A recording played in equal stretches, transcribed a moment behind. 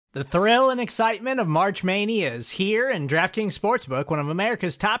The thrill and excitement of March Mania is here, and DraftKings Sportsbook, one of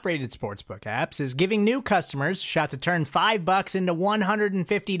America's top-rated sportsbook apps, is giving new customers a shot to turn $5 into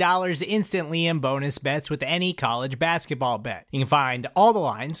 $150 instantly in bonus bets with any college basketball bet. You can find all the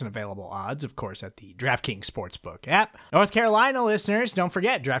lines and available odds, of course, at the DraftKings Sportsbook app. North Carolina listeners, don't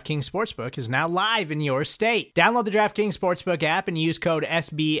forget, DraftKings Sportsbook is now live in your state. Download the DraftKings Sportsbook app and use code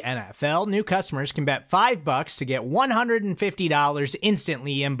SBNFL. New customers can bet $5 to get $150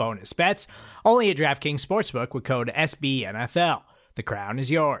 instantly in bonus bets, only at DraftKings Sportsbook with code SBNFL. The crown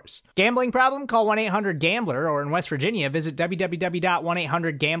is yours. Gambling problem? Call 1-800-GAMBLER, or in West Virginia, visit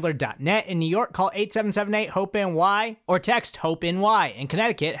www.1800gambler.net. In New York, call 8778-HOPE-NY or text HOPE-NY. In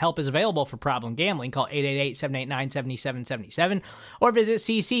Connecticut, help is available for problem gambling. Call 888-789-7777 or visit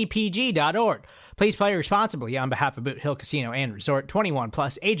ccpg.org. Please play responsibly on behalf of Boot Hill Casino and Resort. 21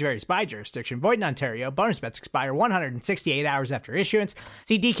 plus, age varies by jurisdiction. Void in Ontario. Bonus bets expire 168 hours after issuance.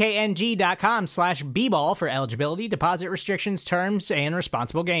 See dkng.com/bball for eligibility, deposit restrictions, terms, and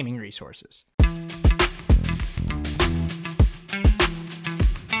responsible gaming resources.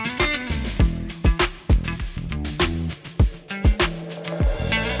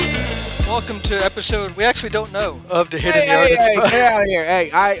 Welcome to episode we actually don't know of the Hidden Yardage. Get out of here.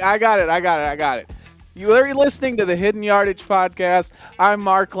 Hey, I got it. You are listening to the Hidden Yardage podcast. I'm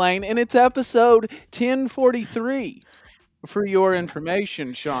Mark Lane, and it's episode 1043. For your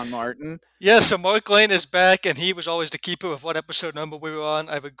information, Sean Martin. Yes, so Mark Lane is back, and he was always the keeper of what episode number we were on.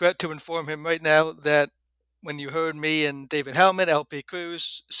 I regret to inform him right now that when you heard me and David Hellman, LP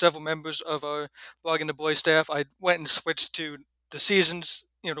Cruz, several members of our Blogging the Boys staff, I went and switched to the seasons,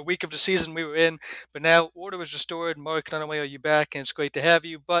 the week of the season we were in. But now order is restored. Mark, not only are you back, and it's great to have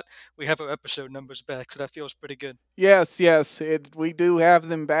you, but we have our episode numbers back, so that feels pretty good. Yes, we do have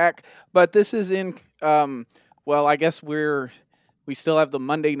them back. But this is in, well, I guess we still have the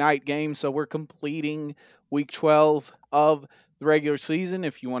Monday night game, so we're completing week 12 of the regular season,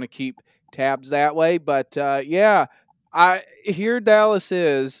 if you want to keep tabs that way. But, here Dallas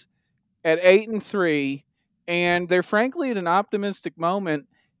is at 8-3, and they're frankly at an optimistic moment,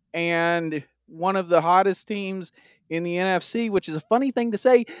 and one of the hottest teams in the NFC, which is a funny thing to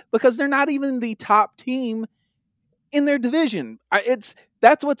say because they're not even the top team in their division.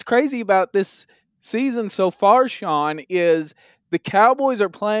 That's what's crazy about this season so far, Sean, is the Cowboys are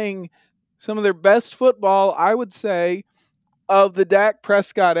playing some of their best football, I would say, of the Dak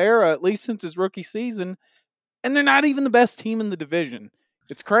Prescott era, at least since his rookie season, and they're not even the best team in the division.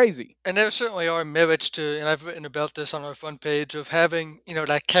 It's crazy. And there certainly are merits to, and I've written about this on our front page, of having,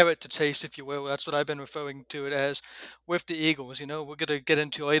 that carrot to chase, if you will. That's what I've been referring to it as with the Eagles. We're going to get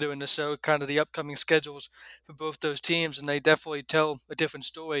into later in the show kind of the upcoming schedules for both those teams, and they definitely tell a different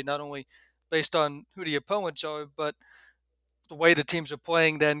story, not only based on who the opponents are, but the way the teams are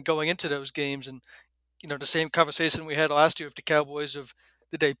playing then going into those games. And, the same conversation we had last year with the Cowboys of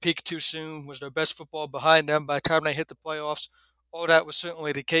did they peak too soon? Was their best football behind them by the time they hit the playoffs? All that was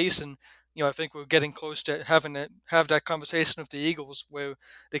certainly the case, and I think we're getting close to having to have that conversation with the Eagles, where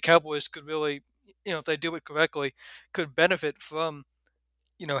the Cowboys could really, if they do it correctly, could benefit from,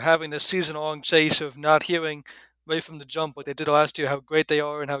 having this season-long chase of not hearing right from the jump like they did last year how great they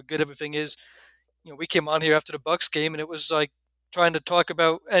are and how good everything is. We came on here after the Bucks game, and it was like trying to talk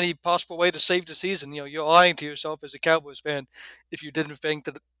about any possible way to save the season. You're lying to yourself as a Cowboys fan if you didn't think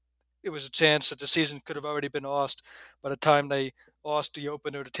that it was a chance that the season could have already been lost by the time they lost the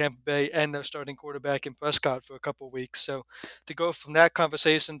opener to Tampa Bay and their starting quarterback in Prescott for a couple of weeks. So to go from that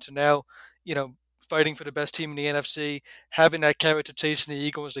conversation to now, fighting for the best team in the NFC, having that carrot to chase in the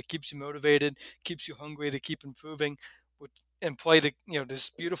Eagles that keeps you motivated, keeps you hungry to keep improving, and play this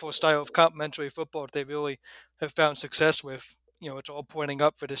beautiful style of complementary football that they really have found success with. It's all pointing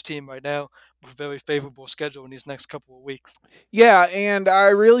up for this team right now with a very favorable schedule in these next couple of weeks. Yeah, and I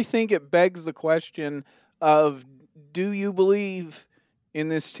really think it begs the question of, do you believe in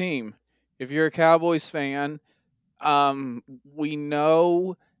this team? If you're a Cowboys fan, we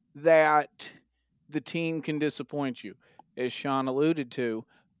know that the team can disappoint you, as Sean alluded to.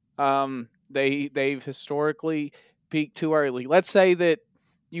 They've historically peaked too early. Let's say that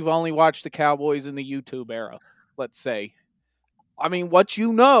you've only watched the Cowboys in the YouTube era, let's say. I mean, what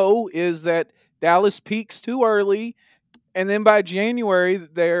you know is that Dallas peaks too early, and then by January,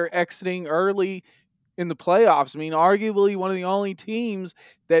 they're exiting early in the playoffs. I mean, arguably one of the only teams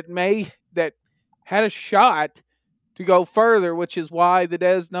that had a shot to go further, which is why the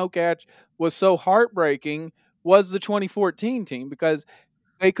Dez no catch was so heartbreaking, was the 2014 team, because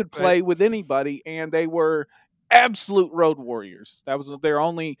they could play with anybody, and they were absolute road warriors. That was their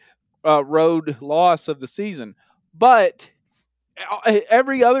only road loss of the season. But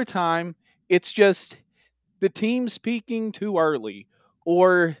Every other time, it's just the team's peaking too early,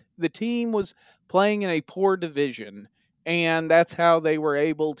 or the team was playing in a poor division, and that's how they were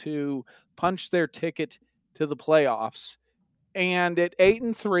able to punch their ticket to the playoffs. And at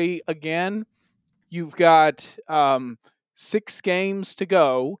 8-3, again, you've got 6 games to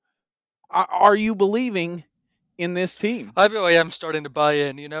go. Are you believing in this team? I really am starting to buy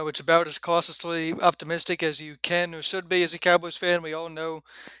in. It's about as cautiously optimistic as you can or should be as a Cowboys fan. We all know,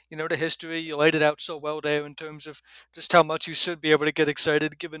 the history. You laid it out so well there in terms of just how much you should be able to get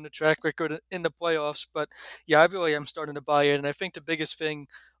excited given the track record in the playoffs. But yeah, I really am starting to buy in. And I think the biggest thing,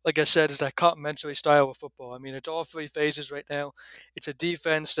 like I said, is that complementary style of football. I mean, it's all three phases right now. It's a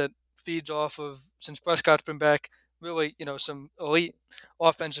defense that feeds off of, since Prescott's been back, really, some elite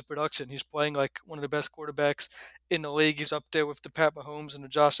offensive production. He's playing like one of the best quarterbacks in the league. He's up there with the Pat Mahomes and the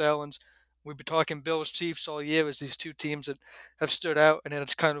Josh Allens. We've been talking Bills Chiefs all year as these two teams that have stood out, and then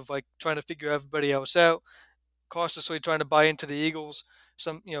it's kind of like trying to figure everybody else out, cautiously trying to buy into the Eagles.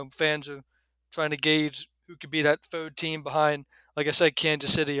 Some fans are trying to gauge who could be that third team behind, like I said,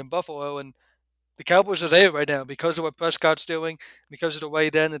 Kansas City and Buffalo, and the Cowboys are there right now because of what Prescott's doing, because of the way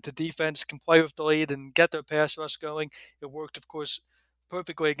then that the defense can play with the lead and get their pass rush going. It worked, of course,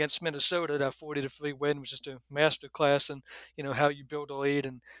 perfectly against Minnesota. That 40-3 win was just a master class in how you build a lead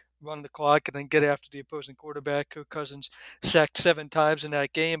and run the clock and then get after the opposing quarterback. Kirk Cousins sacked 7 times in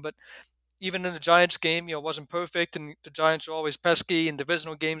that game, but even in the Giants game, it wasn't perfect, and the Giants are always pesky, and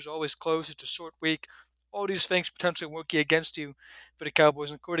divisional games are always close. It's a short week. All these things potentially working against you for the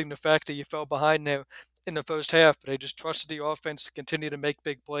Cowboys, including the fact that you fell behind there in the first half, but they just trusted the offense to continue to make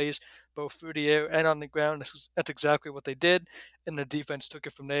big plays, both through the air and on the ground. That's exactly what they did, and the defense took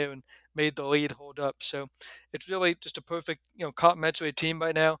it from there and made the lead hold up. So it's really just a perfect, complementary team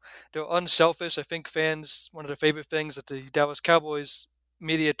right now. They're unselfish. I think fans, one of the favorite things that the Dallas Cowboys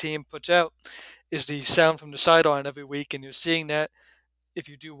media team puts out is the sound from the sideline every week, and you're seeing that. If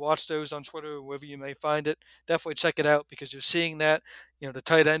you do watch those on Twitter or wherever you may find it, definitely check it out because you're seeing that, the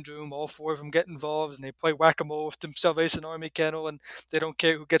tight end room, all four of them get involved and they play whack-a-mole with the Salvation Army kennel, and they don't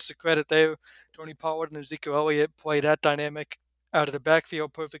care who gets the credit there. Tony Pollard and Ezekiel Elliott play that dynamic out of the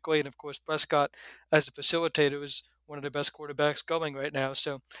backfield perfectly, and of course Prescott as the facilitator is one of the best quarterbacks going right now.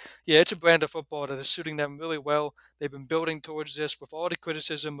 So, yeah, it's a brand of football that is suiting them really well. They've been building towards this with all the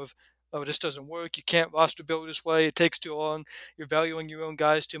criticism of, oh, this doesn't work. You can't roster build this way. It takes too long. You're valuing your own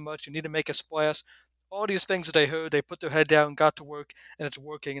guys too much. You need to make a splash. All these things that they heard, they put their head down, got to work, and it's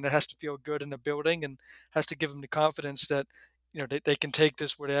working. And it has to feel good in the building and has to give them the confidence that they can take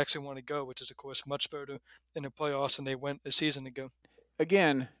this where they actually want to go, which is, of course, much further in the playoffs than they went a season ago.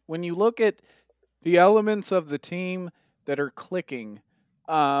 Again, when you look at the elements of the team that are clicking,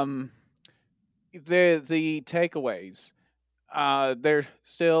 um, the takeaways, they're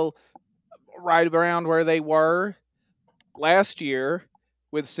still right around where they were last year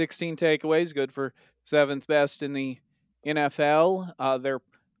with 16 takeaways, good for seventh best in the NFL. Their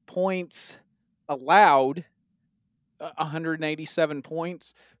points allowed, 187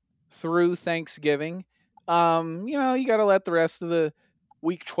 points through Thanksgiving. You got to let the rest of the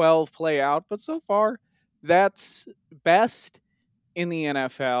week 12 play out, but so far, that's best in the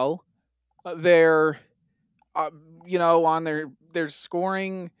NFL. They're, on their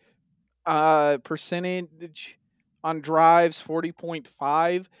scoring percentage on drives,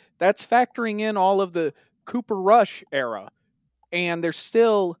 40.5. That's factoring in all of the Cooper Rush era, and they're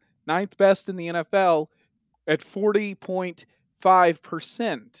still ninth best in the NFL at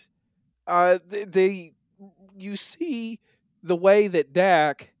 40.5%. You see the way that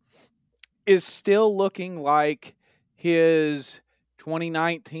Dak is still looking like his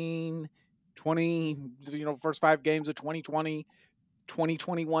 2019, first 5 games of 2020,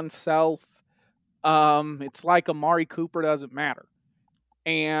 2021 self. It's like Amari Cooper doesn't matter.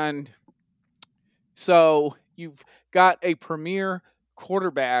 And so you've got a premier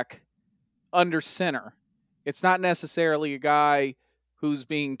quarterback under center. It's not necessarily a guy who's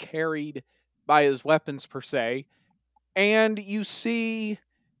being carried by his weapons per se. And you see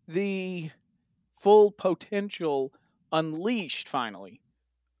the full potential unleashed finally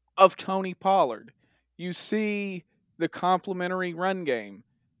of Tony Pollard. You see the complementary run game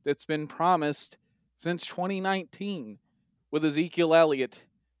that's been promised since 2019 with Ezekiel Elliott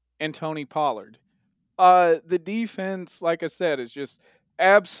and Tony Pollard. The defense, like I said, is just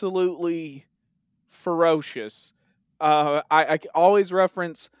absolutely ferocious. I always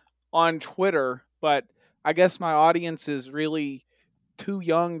reference on Twitter, but I guess my audience is really too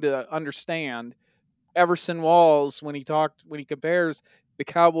young to understand. Everson Walls, when he compares the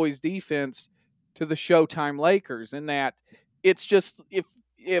Cowboys defense to the Showtime Lakers, in that It's just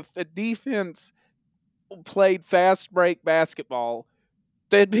if a defense played fast break basketball,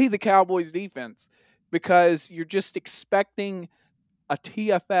 that'd be the Cowboys defense because you're just expecting a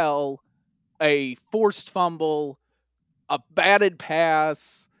TFL, a forced fumble, a batted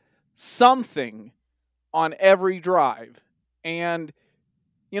pass, something on every drive. And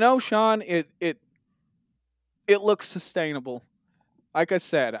Sean, it looks sustainable. Like I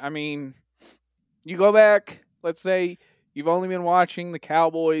said, I mean, you go back, let's say you've only been watching the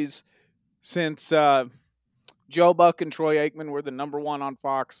Cowboys since Joe Buck and Troy Aikman were the number one on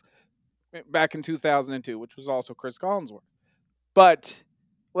Fox back in 2002, which was also Chris Collinsworth. But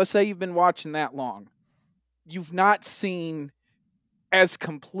let's say you've been watching that long. You've not seen as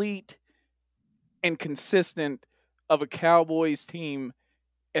complete and consistent of a Cowboys team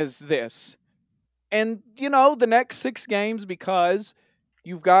as this. And, the next 6 games, because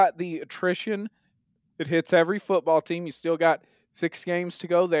you've got the attrition that hits every football team, you still got 6 games to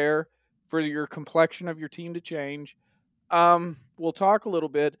go there for your complexion of your team to change. We'll talk a little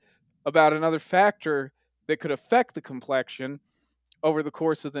bit about another factor that could affect the complexion over the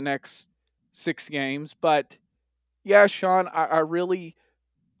course of the next 6 games. But yeah, Sean, I really,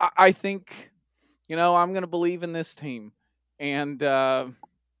 I think, I'm going to believe in this team, and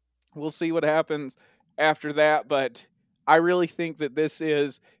we'll see what happens after that. But I really think that this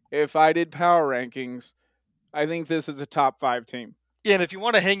is, if I did power rankings, I think this is a top 5 team. Yeah, and if you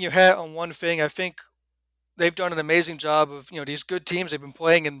want to hang your hat on one thing, I think they've done an amazing job of these good teams they've been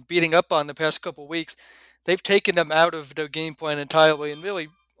playing and beating up on the past couple of weeks. They've taken them out of their game plan entirely and really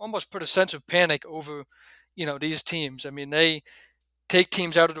almost put a sense of panic over these teams. I mean, they take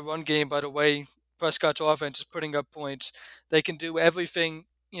teams out of the run game by the way Prescott's offense is putting up points. They can do everything,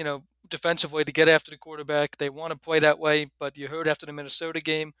 defensively to get after the quarterback. They want to play that way, but you heard after the Minnesota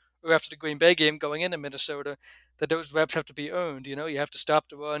game or after the Green Bay game going into Minnesota that those reps have to be earned. You have to stop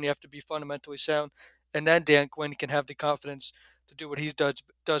the run, you have to be fundamentally sound, and then Dan Quinn can have the confidence to do what he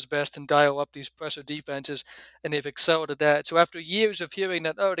does best and dial up these pressure defenses, and they've excelled at that. So after years of hearing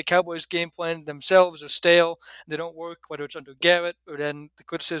that, the Cowboys game plan themselves are stale, they don't work, whether it's under Garrett or then the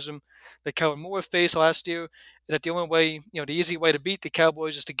criticism that Kellen Moore faced last year, and that the only way, the easy way to beat the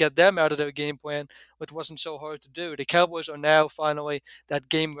Cowboys is to get them out of their game plan, which wasn't so hard to do. The Cowboys are now finally that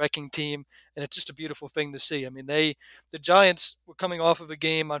game-wrecking team, and it's just a beautiful thing to see. I mean, the Giants were coming off of a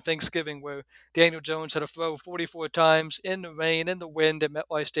game on Thanksgiving where Daniel Jones had to throw 44 times in the rain, in the wind at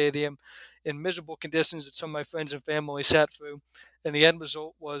MetLife Stadium, in miserable conditions that some of my friends and family sat through, and the end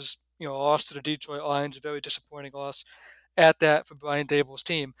result was, a loss to the Detroit Lions, a very disappointing loss at that for Brian Dable's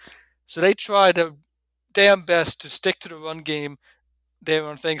team. So they tried their damn best to stick to the run game there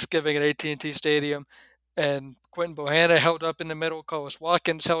on Thanksgiving at AT&T Stadium, and Quentin Bohanna held up in the middle. Carlos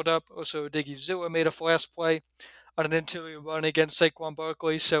Watkins held up. Also, Diggy Zua made a flash play on an interior run against Saquon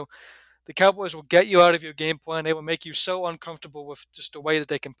Barkley. So the Cowboys will get you out of your game plan. They will make you so uncomfortable with just the way that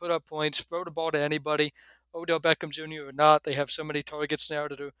they can put up points, throw the ball to anybody, Odell Beckham Jr. or not. They have so many targets now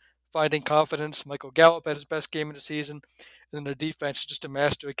that are finding confidence. Michael Gallup had his best game of the season, and then the defense is just a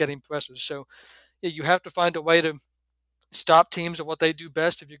master at getting pressures. So yeah, you have to find a way to stop teams at what they do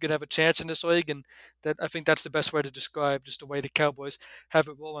best if you're going to have a chance in this league. And that I think that's the best way to describe just the way the Cowboys have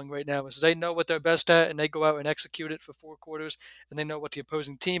it rolling right now is they know what they're best at and they go out and execute it for 4 quarters, and they know what the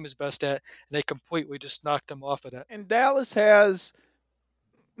opposing team is best at and they completely just knock them off of that. And Dallas has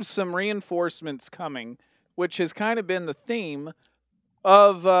some reinforcements coming, which has kind of been the theme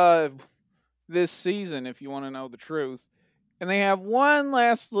of this season, if you want to know the truth. And they have one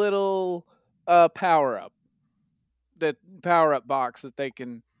last little power up, that power up box that they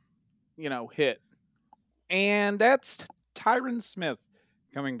can, hit. And that's Tyron Smith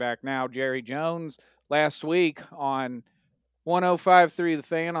coming back now. Jerry Jones last week on 105.3 The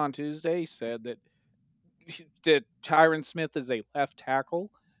Fan on Tuesday said that Tyron Smith is a left tackle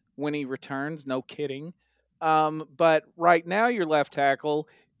when he returns. No kidding. But right now, your left tackle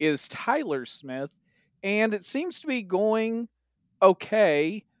is Tyler Smith, and it seems to be going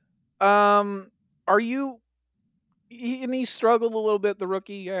okay. Are you? And he struggled a little bit. The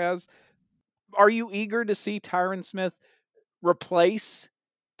rookie has. Are you eager to see Tyron Smith replace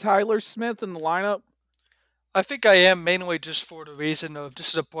Tyler Smith in the lineup? I think I am mainly just for the reason of this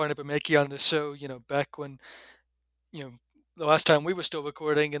is a point I've been making on this show, back when, you know, the last time we were still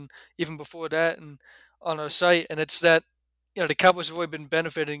recording and even before that and on our site. And it's that, the Cowboys have really been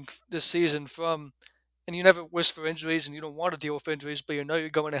benefiting this season from, and you never wish for injuries and you don't want to deal with injuries, but you know you're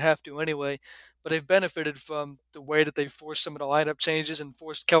going to have to anyway. But they've benefited from the way that they forced some of the lineup changes and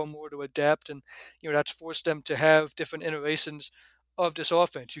forced Kellen Moore to adapt. And, that's forced them to have different iterations of this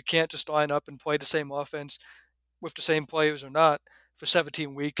offense. You can't just line up and play the same offense with the same players or not for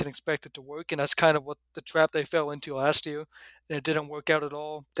 17 weeks and expect it to work. And that's kind of what the trap they fell into last year. And it didn't work out at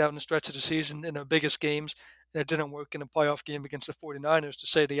all down the stretch of the season in the biggest games. And it didn't work in a playoff game against the 49ers, to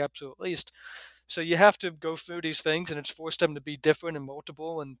say the absolute least. So you have to go through these things, and it's forced them to be different and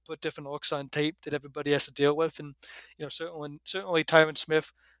multiple and put different looks on tape that everybody has to deal with. And certainly Tyron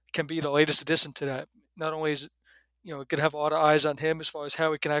Smith can be the latest addition to that. Not only is going to have a lot of eyes on him as far as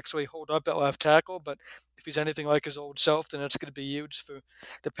how he can actually hold up at left tackle, but if he's anything like his old self, then that's going to be huge for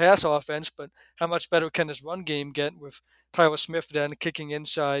the pass offense. But how much better can this run game get with Tyler Smith then kicking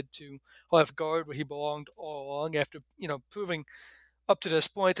inside to left guard where he belonged all along after proving up to this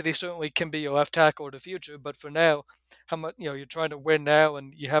point that he certainly can be your left tackle in the future. But for now, how much you're trying to win now,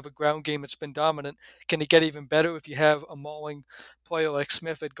 and you have a ground game that's been dominant. Can it get even better if you have a mauling player like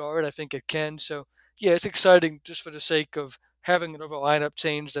Smith at guard? I think it can. So yeah, it's exciting just for the sake of having another lineup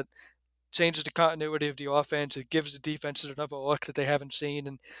change that changes the continuity of the offense. It gives the defenses another look that they haven't seen.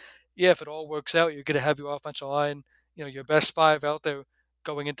 And yeah, if it all works out, you're going to have your offensive line, your best five out there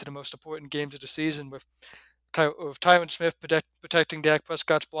going into the most important games of the season with Tyron Smith protecting Dak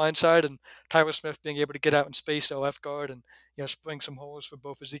Prescott's blind side, and Tyler Smith being able to get out in space at left guard and spring some holes for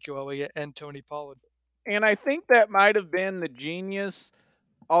both Ezekiel Elliott and Tony Pollard. And I think that might have been the genius,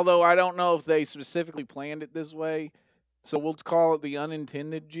 although I don't know if they specifically planned it this way. So we'll call it the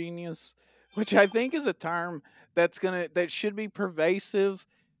unintended genius, which I think is a term that should be pervasive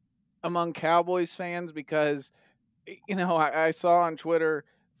among Cowboys fans because I saw on Twitter,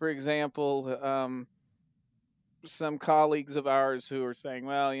 for example, some colleagues of ours who are saying,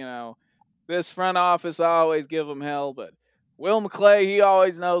 well, this front office always give him hell, but Will McClay, he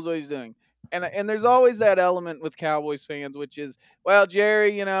always knows what he's doing. And there's always that element with Cowboys fans, which is, well,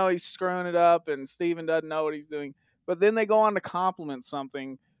 Jerry, he's screwing it up, and Steven doesn't know what he's doing. But then they go on to compliment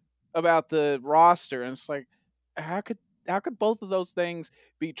something about the roster, and it's like, how could both of those things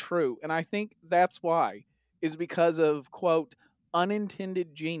be true? And I think that's why is because of quote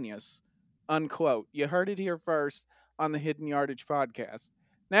unintended genius unquote. You heard it here first on the Hidden Yardage podcast.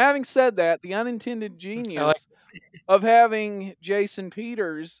 Now, having said that, the unintended I like genius of having Jason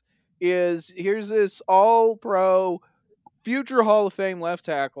Peters is here's this all pro future Hall of Fame left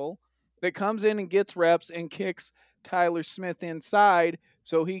tackle that comes in and gets reps and kicks Tyler Smith inside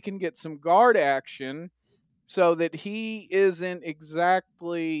so he can get some guard action so that he isn't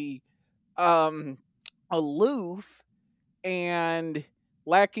exactly um, aloof and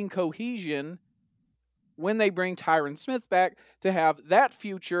lacking cohesion when they bring Tyron Smith back to have that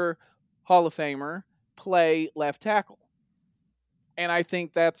future Hall of Famer play left tackle. And I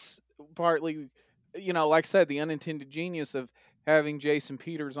think that's partly, like I said, the unintended genius of having Jason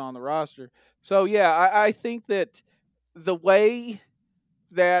Peters on the roster. So, yeah, I think that the way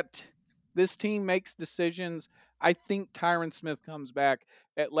that this team makes decisions, I think Tyron Smith comes back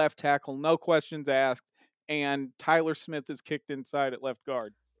at left tackle, no questions asked, and Tyler Smith is kicked inside at left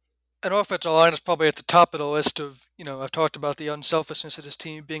guard. An offensive line is probably at the top of the list of, I've talked about the unselfishness of this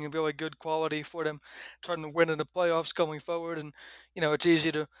team being a really good quality for them, trying to win in the playoffs going forward. And, it's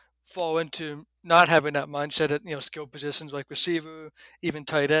easy to fall into not having that mindset at, skill positions like receiver, even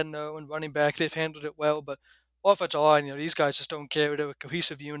tight end, though, and running back. They've handled it well. But offensive line, these guys just don't care. They're a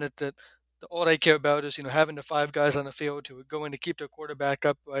cohesive unit that all they care about is, having the five guys on the field who are going to keep their quarterback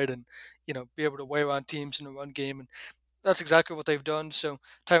upright and, be able to wear on teams in the run game. And that's exactly what they've done. So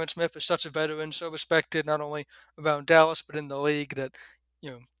Tyron Smith is such a veteran, so respected not only around Dallas but in the league that you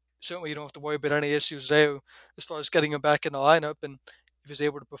know certainly you don't have to worry about any issues there as far as getting him back in the lineup. And if he's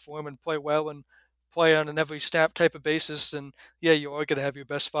able to perform and play well and play on an every snap type of basis, then yeah, you are going to have your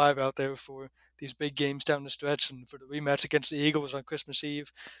best five out there for these big games down the stretch and for the rematch against the Eagles on Christmas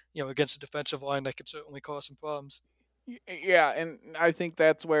Eve. Against a defensive line that could certainly cause some problems. Yeah, and I think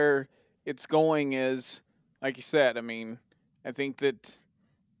that's where it's going is, like you said, I mean, I think that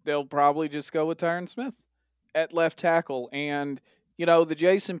they'll probably just go with Tyron Smith at left tackle. And, the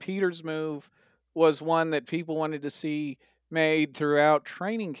Jason Peters move was one that people wanted to see made throughout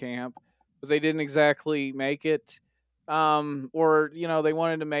training camp, but they didn't exactly make it. Or, they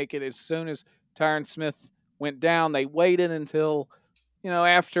wanted to make it as soon as Tyron Smith went down. They waited until,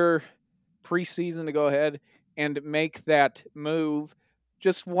 after preseason to go ahead and make that move.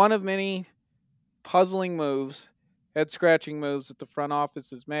 Just one of many puzzling moves, head scratching moves that the front office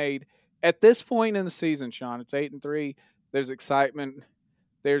has made at this point in the season. Sean, it's 8-3. There's excitement.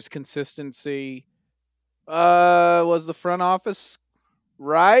 There's consistency. Was the front office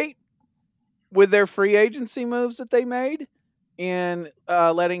right with their free agency moves that they made in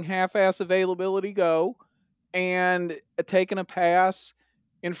letting half-ass availability go and taking a pass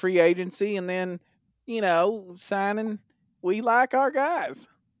in free agency and then signing. We like our guys.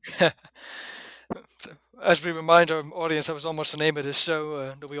 As we remind our audience, that was almost the name of this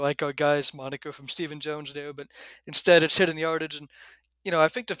show. Do we like our guys? Monica from Stephen Jones there, but instead it's hidden yardage. And I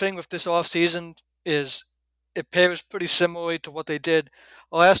think the thing with this offseason is it pairs pretty similarly to what they did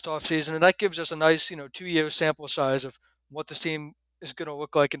last offseason, and that gives us a nice, 2 year sample size of what this team is going to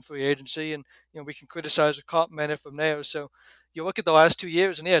look like in free agency, and we can criticize or compliment it from there. So you look at the last 2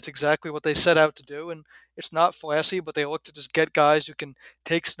 years, and yeah, it's exactly what they set out to do, and it's not flashy, but they look to just get guys who can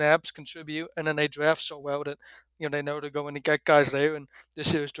take snaps, contribute, and then they draft so well that they know to go in and get guys there. And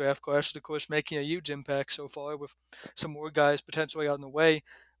this year's draft class is, of course, making a huge impact so far with some more guys potentially on the way,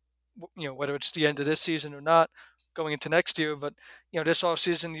 whether it's the end of this season or not, going into next year. But, this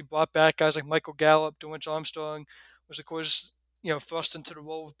offseason, you brought back guys like Michael Gallup, Dorrance Armstrong was, of course, thrust into the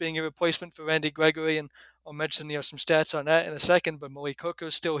role of being a replacement for Randy Gregory. And I'll mention, some stats on that in a second. But Malik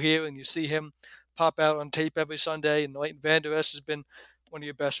Hooker's still here, and you see him pop out on tape every Sunday. And Leighton Vander Esch has been one of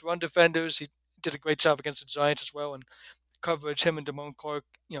your best run defenders. He did a great job against the Giants as well. And coverage, him and Damone Clark,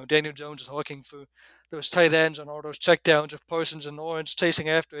 Daniel Jones is looking for those tight ends on all those checkdowns of Parsons and Lawrence chasing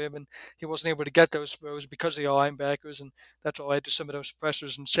after him, and he wasn't able to get those throws because of the linebackers, and that's all led to some of those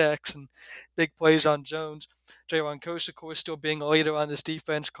pressures and sacks and big plays on Jones. Jalen Coast, of course, still being a leader on this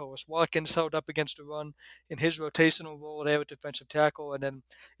defense. Carlos Watkins held up against the run in his rotational role there at defensive tackle, and then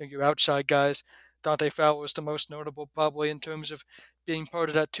your outside guys. Dante Fowler is the most notable, probably, in terms of being part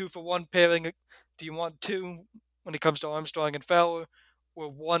of that 2-for-1 pairing. Do you want two when it comes to Armstrong and Fowler? Or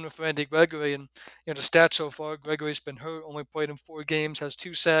one with Randy Gregory? And the stats so far: Gregory's been hurt, only played in 4 games, has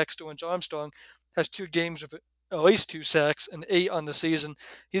 2 sacks. Dorrance Armstrong has 2 games with at least 2 sacks and 8 on the season.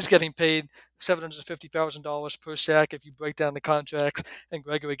 He's getting paid $750,000 per sack if you break down the contracts, and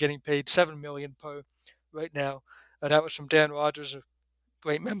Gregory getting paid $7 million per right now. That was from Dan Rogers, a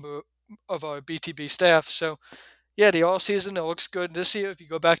great member of our BTB staff. So yeah, the all season it looks good this year. If you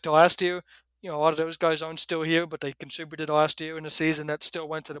go back to last year, a lot of those guys aren't still here, but they contributed last year in the season that still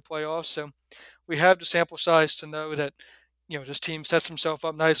went to the playoffs. So we have the sample size to know that this team sets himself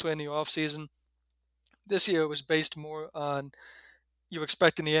up nicely in the off season. This year was based more on you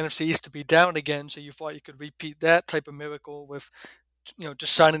expecting the NFC East to be down again, so you thought you could repeat that type of miracle with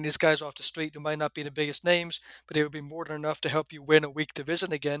just signing these guys off the street who might not be the biggest names, but they would be more than enough to help you win a weak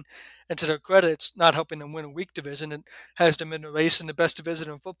division again. And to their credit, it's not helping them win a weak division. It has them in the race in the best division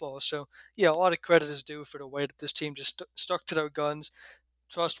in football. So, yeah, a lot of credit is due for the way that this team just stuck to their guns,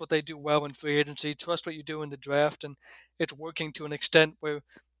 trust what they do well in free agency, trust what you do in the draft, and it's working to an extent where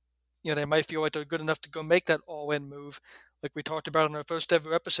they might feel like they're good enough to go make that all-in move, like we talked about in our first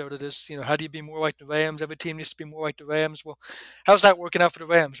ever episode of this. How do you be more like the Rams? Every team needs to be more like the Rams. Well, how's that working out for the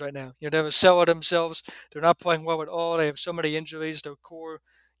Rams right now? They're selling themselves. They're not playing well at all. They have so many injuries. Their core,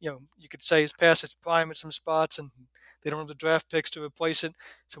 you could say is past its prime in some spots, and they don't have the draft picks to replace it.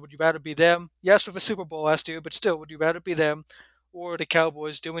 So would you rather be them? Yes, with a Super Bowl last year, but still, would you rather be them or the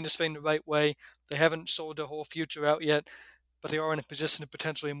Cowboys doing this thing the right way? They haven't sold their whole future out yet, but they are in a position to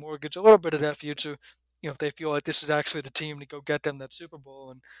potentially mortgage a little bit of that future, if they feel like this is actually the team to go get them that Super Bowl,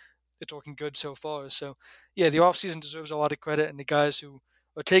 and it's looking good so far. So, yeah, the offseason deserves a lot of credit, and the guys who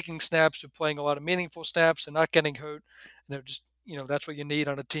are taking snaps are playing a lot of meaningful snaps and not getting hurt, and they're just, that's what you need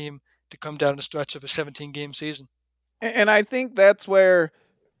on a team to come down the stretch of a 17-game season. And I think that's where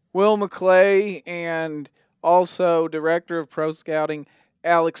Will McClay and also director of pro scouting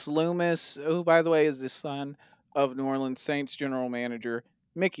Alex Loomis, who by the way is the son of New Orleans Saints general manager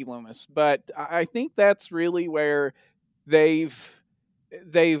Mickey Loomis. But I think that's really where they've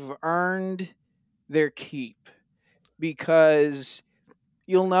they've earned their keep, because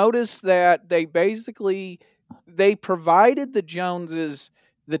you'll notice that they provided the Joneses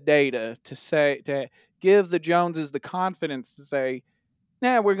the data to give the Joneses the confidence to say,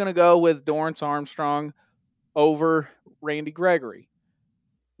 nah, we're going to go with Dorrance Armstrong over Randy Gregory.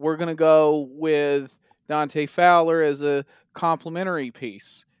 We're going to go with Dante Fowler as a complementary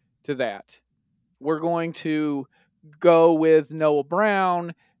piece to that. We're going to go with Noah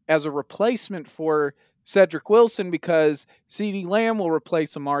Brown as a replacement for Cedric Wilson because CeeDee Lamb will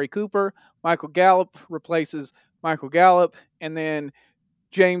replace Amari Cooper, Michael Gallup replaces Michael Gallup, and then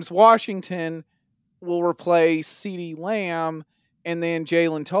James Washington will replace CeeDee Lamb, and then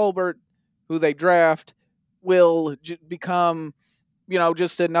Jalen Tolbert, who they draft, will become,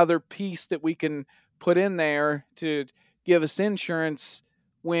 just another piece that we can put in there to give us insurance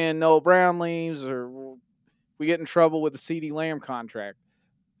when Noah Brown leaves or we get in trouble with the CeeDee Lamb contract.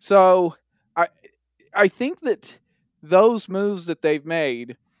 So I think that those moves that they've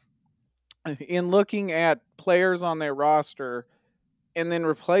made in looking at players on their roster and then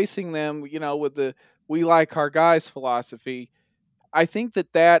replacing them, with the we like our guys philosophy. I think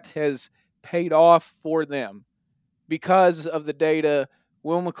that has paid off for them because of the data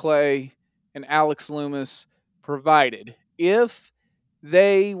Will McClay and Alex Loomis provided. If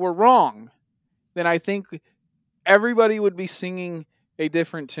they were wrong, then I think everybody would be singing a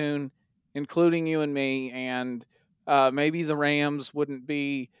different tune, including you and me, and maybe the Rams wouldn't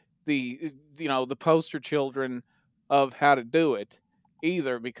be the poster children of how to do it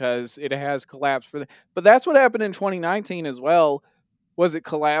either, because it has collapsed for them. But that's what happened in 2019 as well. Was it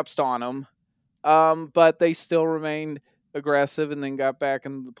collapsed on them? But they still remained aggressive and then got back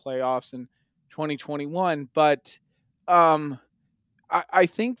into the playoffs in 2021. But I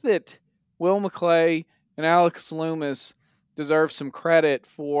think that Will McClay and Alex Loomis deserve some credit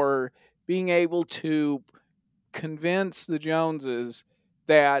for being able to convince the Joneses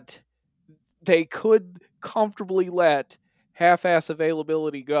that they could comfortably let half-ass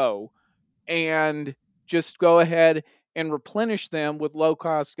availability go and just go ahead and replenish them with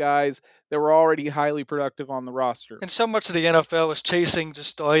low-cost guys that were already highly productive on the roster. And so much of the NFL is chasing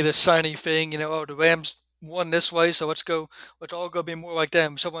just the latest shiny thing. The Rams won this way, so let's all go be more like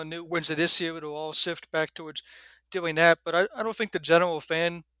them. Someone new wins it this year, it'll all shift back towards doing that. But I don't think the general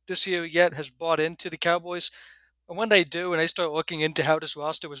fan this year yet has bought into the Cowboys. And when they do, and they start looking into how this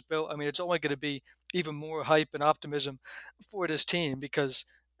roster was built, I mean, it's only going to be even more hype and optimism for this team because,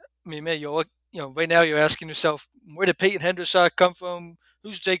 I mean, man, right now you're asking yourself, where did Peyton Hendershot come from?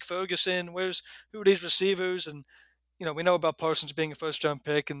 Who's Jake Ferguson? Who are these receivers? And, we know about Parsons being a first-round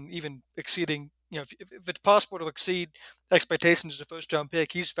pick and even exceeding, if it's possible to exceed expectations as a first-round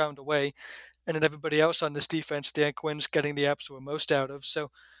pick, he's found a way. And then everybody else on this defense, Dan Quinn's getting the absolute most out of.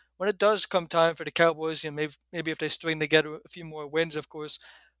 So when it does come time for the Cowboys, maybe if they string together a few more wins, of course,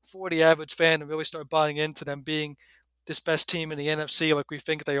 for the average fan and really start buying into them being this best team in the NFC like we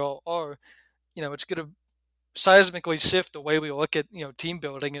think they all are, it's going to seismically shift the way we look at, team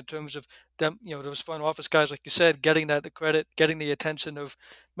building in terms of them, those front office guys, like you said, getting that credit, getting the attention of,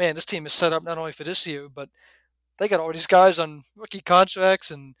 man, this team is set up not only for this year, but they got all these guys on rookie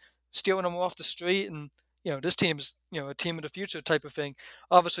contracts and stealing them off the street. And, this team is, a team of the future type of thing.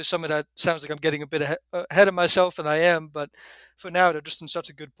 Obviously, some of that sounds like I'm getting a bit ahead of myself, and I am. But for now, they're just in such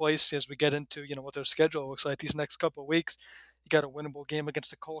a good place as we get into, what their schedule looks like these next couple of weeks. You got a winnable game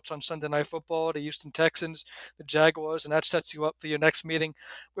against the Colts on Sunday Night Football, the Houston Texans, the Jaguars, and that sets you up for your next meeting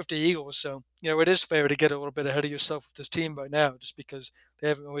with the Eagles. So, it is fair to get a little bit ahead of yourself with this team right now, just because they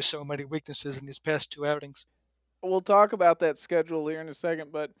haven't really so many weaknesses in these past two outings. We'll talk about that schedule here in a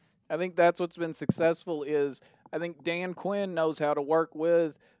second, but I think that's what's been successful is I think Dan Quinn knows how to work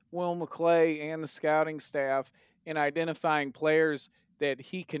with Will McClay and the scouting staff in identifying players that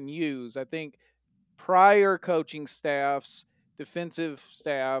he can use. I think prior coaching staffs, defensive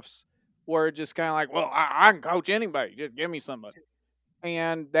staffs, were just kind of like, well, I can coach anybody. Just give me somebody.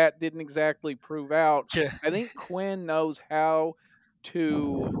 And that didn't exactly prove out. Yeah. I think Quinn knows how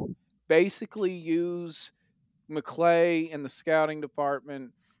to basically use McClay and the scouting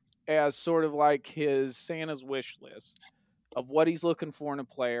department as sort of like his Santa's wish list of what he's looking for in a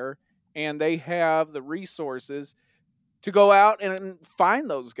player. And they have the resources to go out and find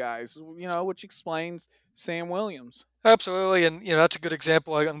those guys, which explains Sam Williams. Absolutely. And, that's a good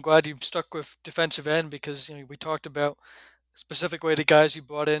example. I'm glad you stuck with defensive end because, we talked about specifically the guys you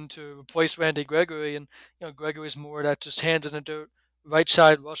brought in to replace Randy Gregory. And, Gregory's more that just hands in the dirt, right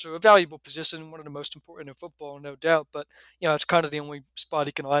side rusher, a valuable position, one of the most important in football, no doubt. But, it's kind of the only spot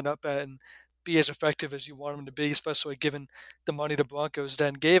he can line up at and be as effective as you want him to be, especially given the money the Broncos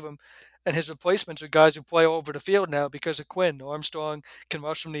then gave him. And his replacements are guys who play all over the field now because of Quinn. Armstrong can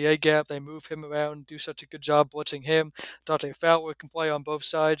rush from the A-gap. They move him around, do such a good job blitzing him. Dante Fowler can play on both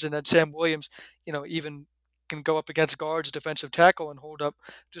sides. And then Sam Williams, even can go up against guards, defensive tackle, and hold up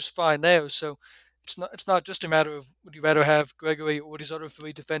just fine there. So it's not just a matter of would you rather have Gregory or these other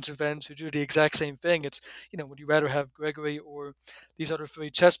three defensive ends who do the exact same thing. It's, would you rather have Gregory or these other three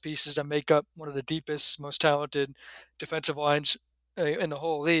chess pieces that make up one of the deepest, most talented defensive lines in the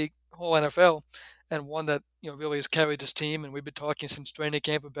whole league, whole NFL, and one that, really has carried this team. And we've been talking since training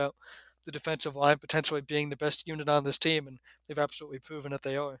camp about the defensive line potentially being the best unit on this team, and they've absolutely proven that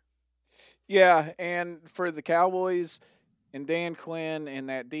they are. Yeah, and for the Cowboys and Dan Quinn and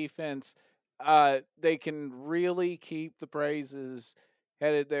that defense, they can really keep the praises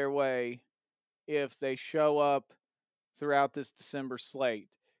headed their way if they show up throughout this December slate.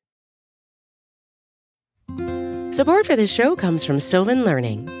 Support for this show comes from Sylvan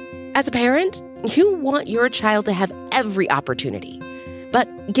Learning. As a parent, you want your child to have every opportunity, but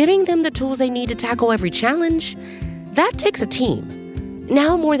giving them the tools they need to tackle every challenge, that takes a team.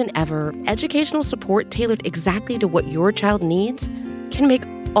 Now more than ever, educational support tailored exactly to what your child needs can make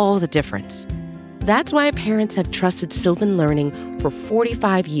all the difference. That's why parents have trusted Sylvan Learning for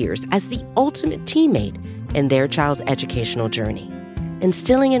 45 years as the ultimate teammate in their child's educational journey,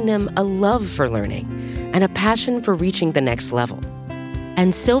 instilling in them a love for learning and a passion for reaching the next level.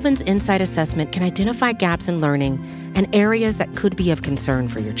 And Sylvan's Insight Assessment can identify gaps in learning and areas that could be of concern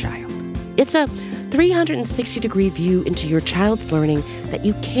for your child. It's a 360-degree view into your child's learning that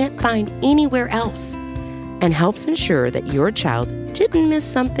you can't find anywhere else, and helps ensure that your child didn't miss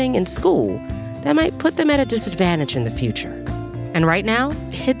something in school that might put them at a disadvantage in the future. And right now,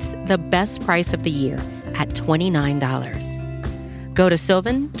 it's the best price of the year at $29. Go to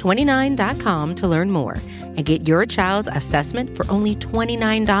sylvan29.com to learn more and get your child's assessment for only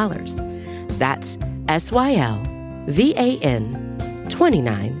 $29. That's SYLVAN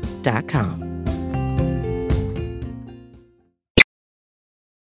 29.com.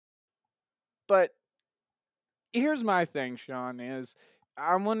 But here's my thing, Sean, is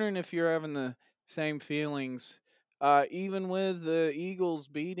I'm wondering if you're having the same feelings, even with the Eagles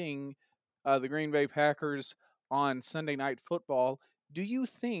beating the Green Bay Packers on Sunday Night Football. Do you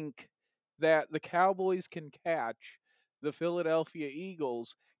think that the Cowboys can catch the Philadelphia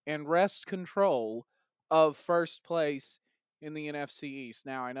Eagles and wrest control of first place in the NFC East?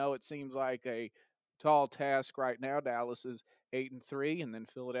 Now, I know it seems like a tall task right now. Dallas is 8-3, and then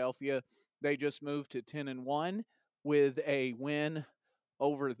Philadelphia, they just moved to 10-1 with a win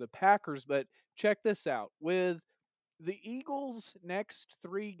over the Packers. But check this out. With the Eagles' next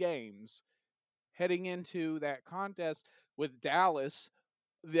 3 games heading into that contest with Dallas,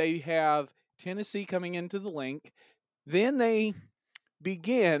 they have Tennessee coming into the link. Then they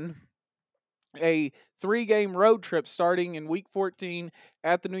begin a 3-game road trip starting in week 14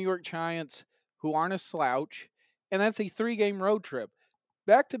 at the New York Giants, who aren't a slouch. And that's a 3-game road trip.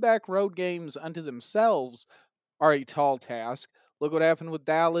 Back-to-back road games unto themselves are a tall task. Look what happened with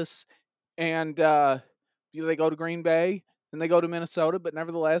Dallas, and they go to Green Bay, then they go to Minnesota, but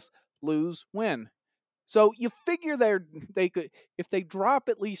nevertheless lose, win. So you figure they could, if they drop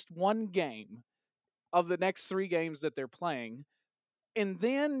at least one game of the next 3 games that they're playing, and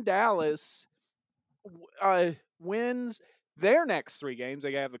then Dallas wins their next 3 games.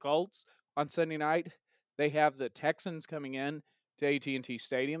 They have the Colts on Sunday night. They have the Texans coming in to AT&T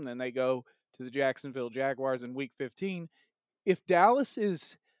Stadium. Then they go to the Jacksonville Jaguars in Week 15. If Dallas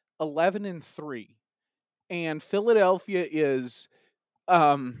is 11-3 and Philadelphia is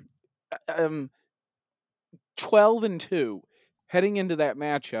 12-2 heading into that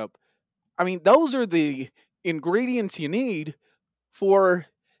matchup, I mean, those are the ingredients you need for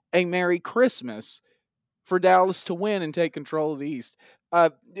a Merry Christmas for Dallas to win and take control of the East.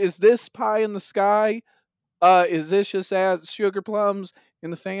 Is this pie in the sky? Is this just as sugar plums in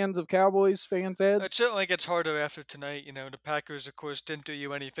the fans of Cowboys fans' It heads? certainly gets harder after tonight. The Packers, of course, didn't do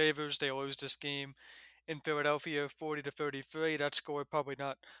you any favors. They lose this game in Philadelphia, 40-33. That score probably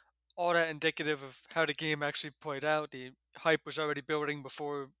not all that indicative of how the game actually played out. The hype was already building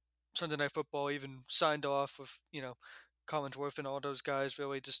before Sunday Night Football even signed off with, Collinsworth and all those guys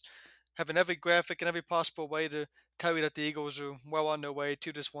really just having every graphic and every possible way to tell you that the Eagles are well on their way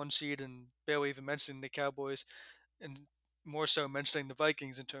to this 1 seed, and barely even mentioning the Cowboys, and more so mentioning the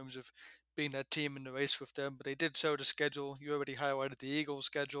Vikings in terms of being that team in the race with them. But they did so to schedule. You already highlighted the Eagles'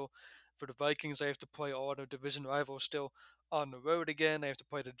 schedule. For the Vikings, they have to play all their division rivals still on the road again. They have to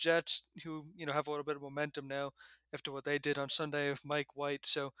play the Jets, who have a little bit of momentum now after what they did on Sunday with Mike White.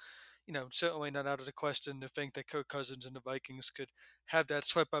 So certainly not out of the question to think that Kirk Cousins and the Vikings could have that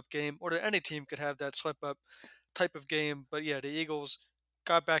slip up game, or that any team could have that slip up type of game. But yeah, the Eagles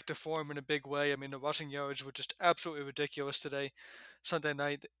got back to form in a big way. I mean, the rushing yards were just absolutely ridiculous today. Sunday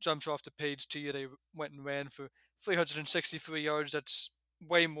night jumps off the page to you. They went and ran for 363 yards. That's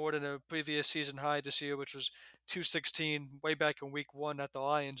way more than a previous season high this year, which was 216 way back in week 1 at the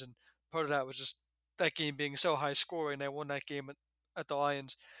Lions. And part of that was just that game being so high scoring. They won that game at the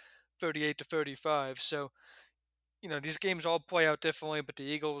Lions 38-35. So, these games all play out differently, but the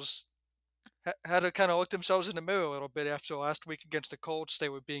Eagles had to kind of look themselves in the mirror a little bit after last week against the Colts. They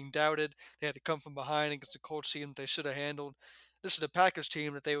were being doubted. They had to come from behind against the Colts team that they should have handled. This is the Packers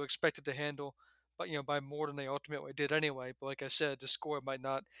team that they were expected to handle, but by more than they ultimately did anyway. But like I said, the score might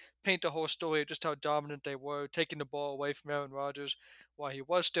not paint the whole story of just how dominant they were, taking the ball away from Aaron Rodgers while he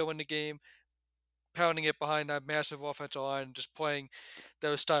was still in the game, pounding it behind that massive offensive line and just playing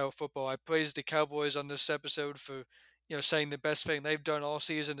their style of football. I praised the Cowboys on this episode for, saying the best thing they've done all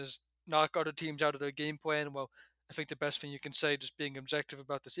season is knock other teams out of their game plan. Well, I think the best thing you can say, just being objective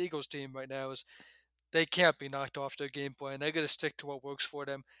about this Eagles team right now, is they can't be knocked off their game plan. They got to stick to what works for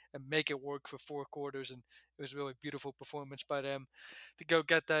them and make it work for 4 quarters. And it was a really beautiful performance by them to go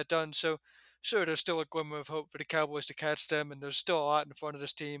get that done. So, sure, there's still a glimmer of hope for the Cowboys to catch them, and there's still a lot in front of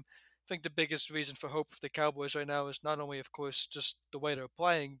this team. I think the biggest reason for hope for the Cowboys right now is not only, of course, just the way they're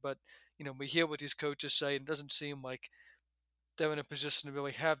playing, but we hear what these coaches say, and it doesn't seem like they're in a position to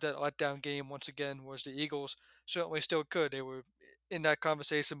really have that letdown game once again, whereas the Eagles certainly still could. They were in that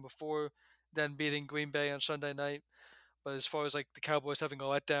conversation before then beating Green Bay on Sunday night. But as far as like the Cowboys having a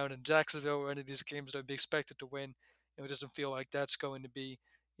letdown in Jacksonville or any of these games they'd be expected to win, it doesn't feel like that's going to be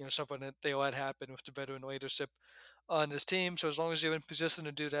something that they let happen with the veteran leadership on this team. So as long as you're in position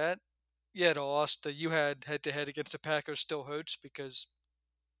to do that, yeah, the loss that you had head to head against the Packers still hurts because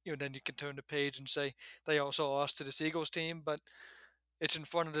then you can turn the page and say they also lost to this Eagles team, but it's in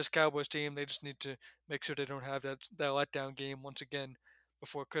front of this Cowboys team. They just need to make sure they don't have that letdown game once again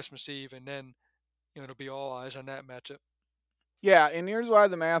before Christmas Eve, and then it'll be all eyes on that matchup. Yeah, and here's why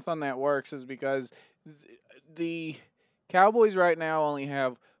the math on that works is because the Cowboys right now only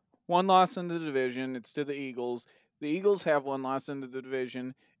have one loss in the division. It's to the Eagles. The Eagles have one loss in the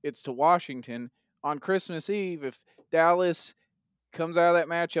division. It's to Washington. On Christmas Eve, if Dallas comes out of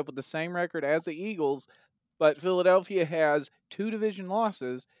that matchup with the same record as the Eagles, but Philadelphia has 2 division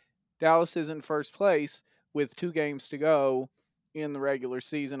losses, Dallas is in first place with 2 games to go in the regular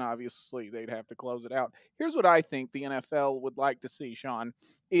season. Obviously, they'd have to close it out. Here's what I think the NFL would like to see, Sean,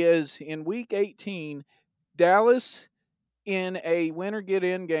 is in Week 18, Dallas in a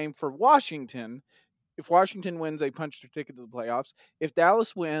winner-get-in game for Washington. If Washington wins, they punch their ticket to the playoffs. If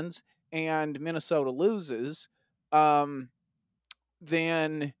Dallas wins and Minnesota loses, then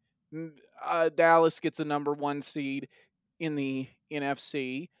Dallas gets the number 1 seed in the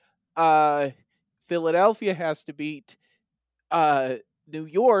NFC. Philadelphia has to beat New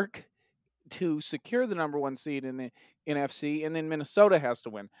York to secure the number 1 seed in the NFC, and then Minnesota has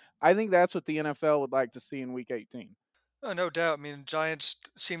to win. I think that's what the NFL would like to see in Week 18. Oh, no doubt. I mean, Giants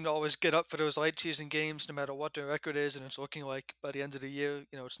seem to always get up for those late season games, no matter what their record is, and it's looking like by the end of the year,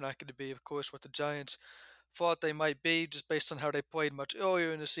 it's not going to be, of course, what the Giants thought they might be, just based on how they played much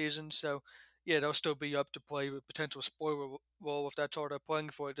earlier in the season. So, yeah, they'll still be up to play with potential spoiler role if that's all they're playing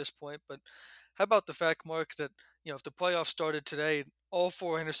for at this point. But how about the fact, Mark, that if the playoffs started today, all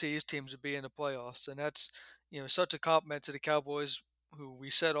 4 NFC East teams would be in the playoffs, and that's such a compliment to the Cowboys, who we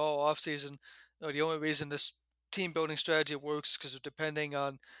said all offseason, the only reason this team building strategy works because of depending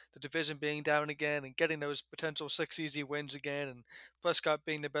on the division being down again and getting those potential 6 easy wins again, and Prescott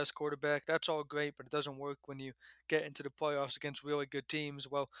being the best quarterback. That's all great, but it doesn't work when you get into the playoffs against really good teams.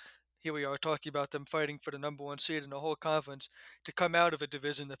 Well, here we are talking about them fighting for the number 1 seed in the whole conference to come out of a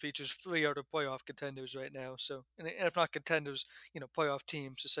division that features 3 other playoff contenders right now. So, and if not contenders, playoff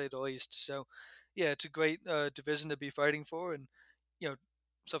teams to say the least. So, yeah, it's a great division to be fighting for, and you know,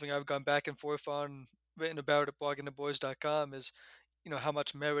 something I've gone back and forth on, written about at bloggingtheboys.com is, how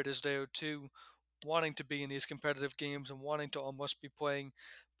much merit is there to wanting to be in these competitive games and wanting to almost be playing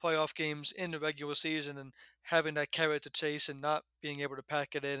playoff games in the regular season and having that carrot to chase and not being able to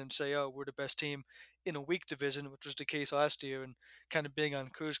pack it in and say, oh, we're the best team in a weak division, which was the case last year, and kind of being on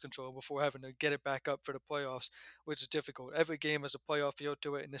cruise control before having to get it back up for the playoffs, which is difficult. Every game has a playoff feel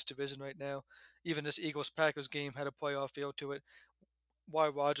to it in this division right now. Even this Eagles-Packers game had a playoff feel to it. Why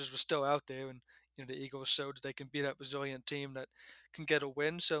Rodgers was still out there, and the Eagles showed that they can be that resilient team that can get a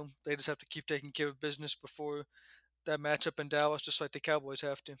win. So they just have to keep taking care of business before that matchup in Dallas, just like the Cowboys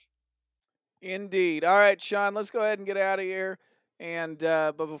have to. Indeed. All right, Sean, let's go ahead and get out of here. And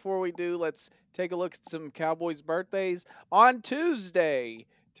but before we do, let's take a look at some Cowboys birthdays. On Tuesday,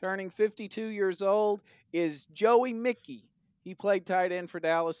 turning 52 years old, is Joey Mickey. He played tight end for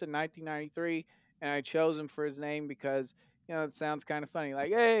Dallas in 1993, and I chose him for his name because it sounds kind of funny.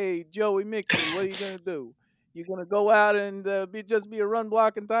 Like, hey, Joey Mickey, what are you gonna do? You gonna go out and just be a run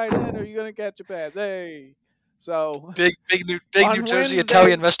blocking tight end, or you gonna catch a pass? Hey, so Big New on Jersey Wednesday,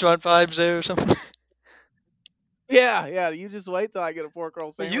 Italian restaurant vibes there or something. yeah. You just wait till I get a pork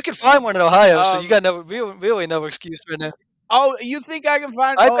roll sandwich. You can find one in Ohio, so you got really no excuse right now. Oh, you think I can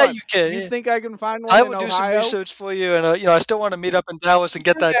find? I bet you can. You Yeah. think I can find one I in will do Ohio? some research for you, and I still want to meet up in Dallas and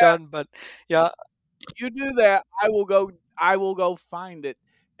get that done. But yeah, You do that. I will go. I will go find it,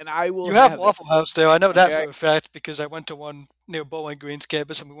 and I will. you have have Waffle it. House there. I know that Okay. for a fact because I went to one near Bowling Green's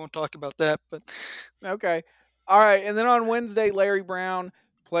campus, and we won't talk about that. But Okay. All right. And then on Wednesday, Larry Brown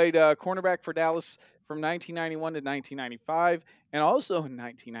played cornerback for Dallas from 1991 to 1995, and also in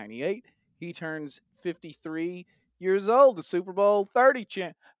 1998 he turns 53 years old. The Super Bowl 30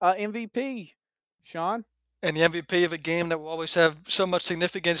 MVP. Sean. And the MVP of a game that will always have so much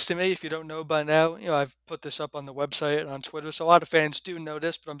significance to me. If you don't know by now, I've put this up on the website and on Twitter, so a lot of fans do know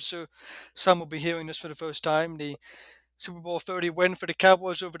this, but I'm sure some will be hearing this for the first time. The Super Bowl 30 win for the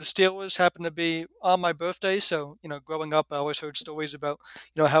Cowboys over the Steelers happened to be on my birthday. So, growing up, I always heard stories about,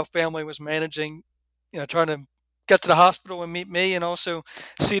 how family was managing, trying to get to the hospital and meet me and also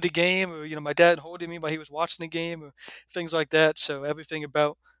see the game, or, my dad holding me while he was watching the game, or things like that. So everything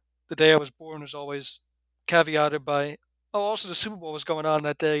about the day I was born was always caveated by, oh, also the Super Bowl was going on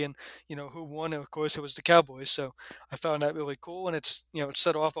that day, and who won? And of course, it was the Cowboys. So I found that really cool, and it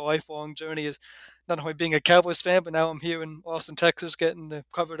set off a lifelong journey as not only being a Cowboys fan, but now I'm here in Austin, Texas, getting to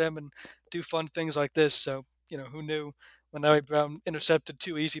cover them and do fun things like this. So who knew when Larry Brown intercepted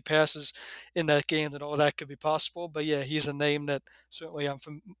 2 easy passes in that game that all that could be possible? But yeah, he's a name that certainly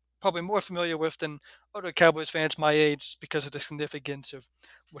probably more familiar with than other Cowboys fans my age because of the significance of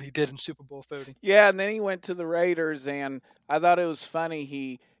what he did in Super Bowl 30. Yeah, and then he went to the Raiders, and I thought it was funny.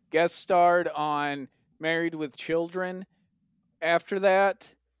 He guest starred on Married with Children after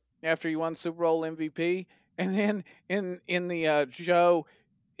that, after he won Super Bowl MVP, and then in the show,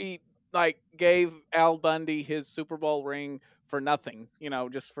 he gave Al Bundy his Super Bowl ring for nothing,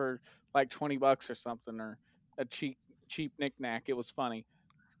 just for like $20 or something, or a cheap knickknack. It was funny.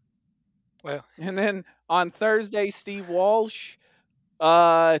 Well, And then on Thursday, Steve Walsh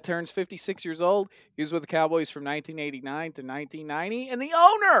turns 56 years old. He was with the Cowboys from 1989 to 1990, and the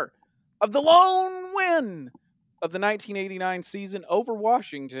owner of the lone win of the 1989 season over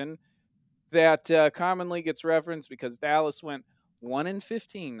Washington that commonly gets referenced because Dallas went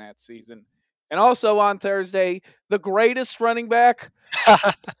 1-15 that season. And also on Thursday, the greatest running back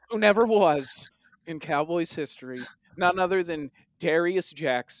who never was in Cowboys history, none other than Darius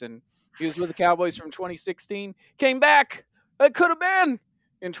Jackson. He was with the Cowboys from 2016, came back. It could have been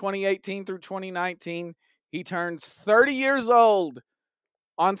in 2018 through 2019. He turns 30 years old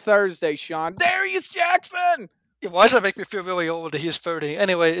on Thursday, Sean. Darius Jackson! why does that make me feel really old that he's 30?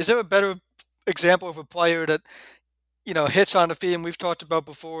 Anyway, is there a better example of a player that hits on the theme we've talked about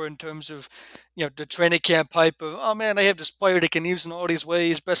before in terms of, the training camp hype of, oh man, I have this player that can use in all these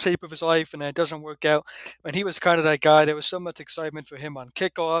ways, best shape of his life, and then it doesn't work out. And he was kind of that guy. There was so much excitement for him on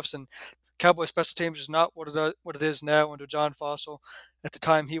kickoffs, and Cowboy special teams is not what it is now under John Fossil at the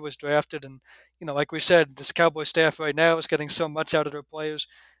time he was drafted. And, like we said, this Cowboy staff right now is getting so much out of their players,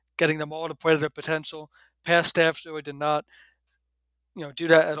 getting them all to play to their potential. Past staffs really did not do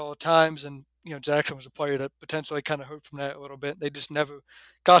that at all times. And Jackson was a player that potentially kind of hurt from that a little bit. They just never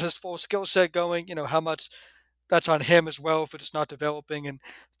got his full skill set going. How much that's on him as well for just not developing, and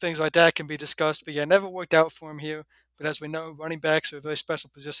things like that can be discussed. But yeah, never worked out for him here. But as we know, running backs are a very special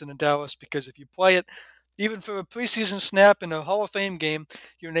position in Dallas because if you play it, even for a preseason snap in a Hall of Fame game,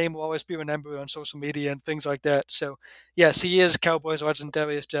 your name will always be remembered on social media and things like that. So, yes, he is Cowboys legend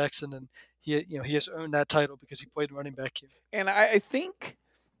Darius Jackson, and he has earned that title because he played running back here. And I think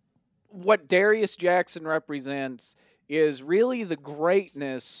what Darius Jackson represents is really the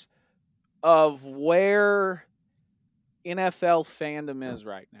greatness of where NFL fandom is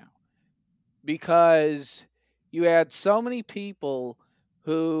right now. Because you had so many people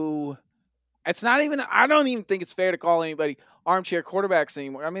who I don't even think it's fair to call anybody armchair quarterbacks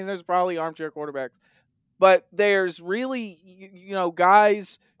anymore. I mean, there's probably armchair quarterbacks, but there's really,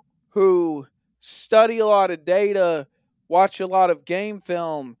 guys who study a lot of data, watch a lot of game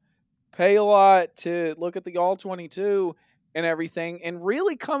film, pay a lot to look at the All 22 and everything, and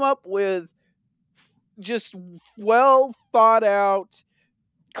really come up with just well thought out,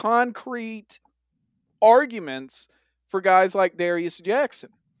 concrete arguments for guys like Darius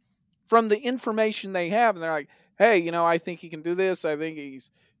Jackson from the information they have. And they're like, hey, I think he can do this. I think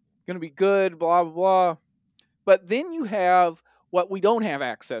he's going to be good, blah, blah, blah. But then you have what we don't have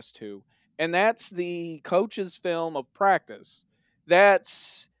access to, and that's the coach's film of practice.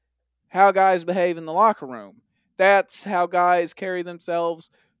 That's how guys behave in the locker room. That's how guys carry themselves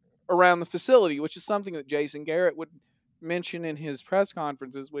around the facility, which is something that Jason Garrett would mention in his press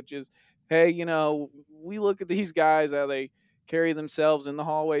conferences, which is, hey, we look at these guys, how they carry themselves in the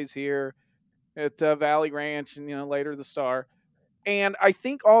hallways here at Valley Ranch and, later the Star. And I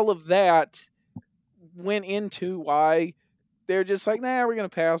think all of that went into why they're just like, nah, we're going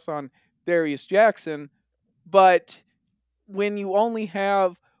to pass on Darius Jackson. But when you only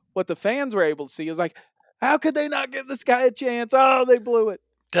have what the fans were able to see, is like, how could they not give this guy a chance? Oh, they blew it.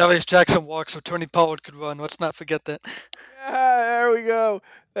 Darius Jackson walks so Tony Pollard could run. Let's not forget that. There we go.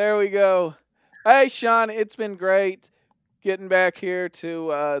 There we go. Hey, Sean, it's been great getting back here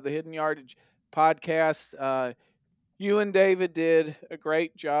to the Hidden Yardage podcast. You and David did a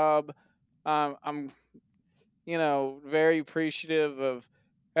great job. I'm very appreciative of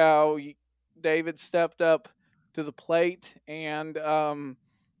how David stepped up to the plate, and I'm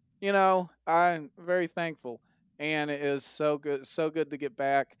very thankful, and it is so good to get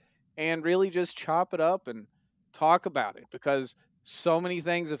back and really just chop it up and talk about it because so many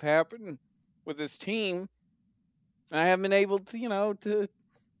things have happened with this team, and I haven't been able to, to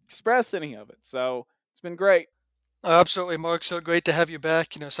express any of it. So it's been great. Absolutely, Mark. So great to have you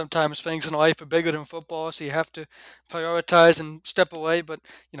back. Sometimes things in life are bigger than football, so you have to prioritize and step away. But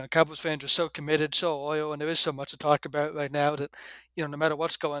Cowboys fans are so committed, so loyal, and there is so much to talk about right now that no matter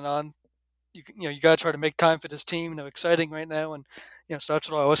what's going on, you got to try to make time for this team. They're exciting right now, and so that's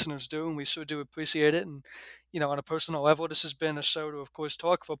what our listeners do, and we sure do appreciate it. And on a personal level, this has been a show to, of course,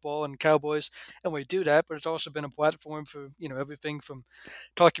 talk football and Cowboys, and we do that. But it's also been a platform for everything from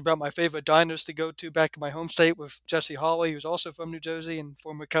talking about my favorite diners to go to back in my home state with Jesse Holley, who's also from New Jersey and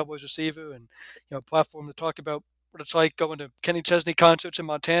former Cowboys receiver, and a platform to talk about what it's like going to Kenny Chesney concerts in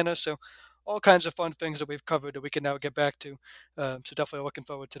Montana. So all kinds of fun things that we've covered that we can now get back to. So definitely looking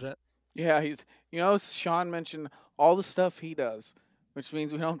forward to that. Yeah, Sean mentioned all the stuff he does, which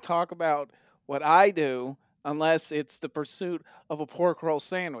means we don't talk about what I do unless it's the pursuit of a pork roll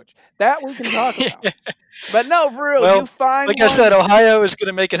sandwich. That we can talk about. But no, for real, well, you find like one. I said, Ohio is going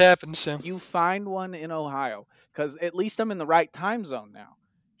to make it happen. So you find one in Ohio because at least I'm in the right time zone now,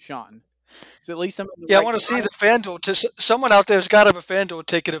 Sean. So at least I'm in the I right want to see time. the FanDuel. Someone out there's got to have a FanDuel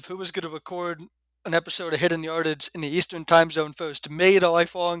ticket of who was going to record an episode of Hidden Yardage in the Eastern Time Zone first. Me, the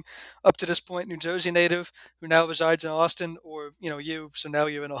lifelong, up to this point, New Jersey native who now resides in Austin, or you. So now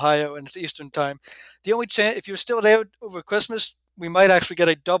you're in Ohio and it's Eastern Time. The only chance, if you're still there over Christmas, we might actually get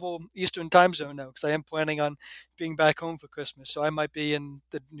a double Eastern Time Zone now because I am planning on being back home for Christmas. So I might be in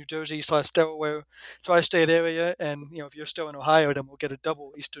the New Jersey/Delaware tri-state area, and if you're still in Ohio, then we'll get a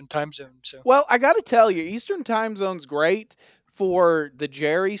double Eastern Time Zone. So Well, I got to tell you, Eastern Time Zone's great for the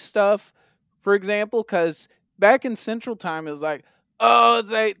Jerry stuff, for example, because back in Central Time it was like, oh,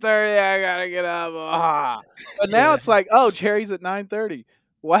 it's 8:30, I gotta get up. Ah. But now yeah, it's like, oh, Jerry's at 9:30.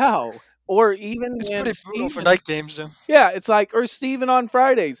 Wow. Or even it's when pretty brutal for Steven, night games, though. yeah, it's like, or Steven on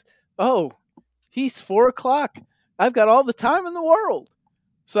Fridays. Oh, he's 4 o'clock. I've got all the time in the world.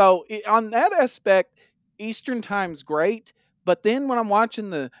 So on that aspect, Eastern Time's great. But then when I'm watching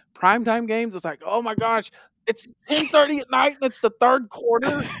the primetime games, it's like, oh my gosh, it's 10:30 at night and it's the third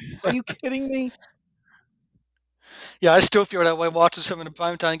quarter. Are you kidding me? Yeah, I still feel that way watching some of the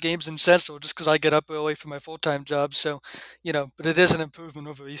primetime games in Central just because I get up early for my full-time job. So, but it is an improvement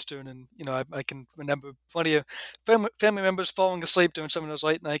over Eastern. And, I can remember plenty of family members falling asleep during some of those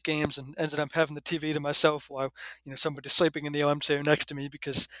late night games and ended up having the TV to myself while, somebody's sleeping in the armchair next to me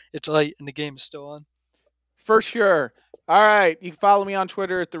because it's late and the game is still on. For sure. All right. You can follow me on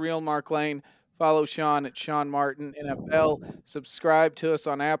Twitter at The Real Mark Lane. Follow Sean at Sean Martin NFL. Subscribe to us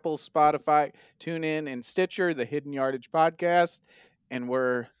on Apple, Spotify, TuneIn, and Stitcher, the Hidden Yardage podcast. And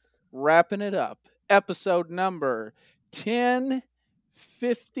we're wrapping it up. Episode number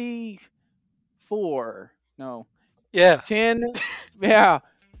 1054. No. Yeah. 10. Yeah.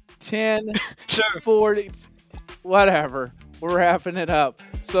 10. Sure. 40. Whatever. We're wrapping it up.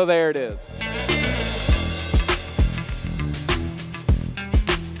 So there it is.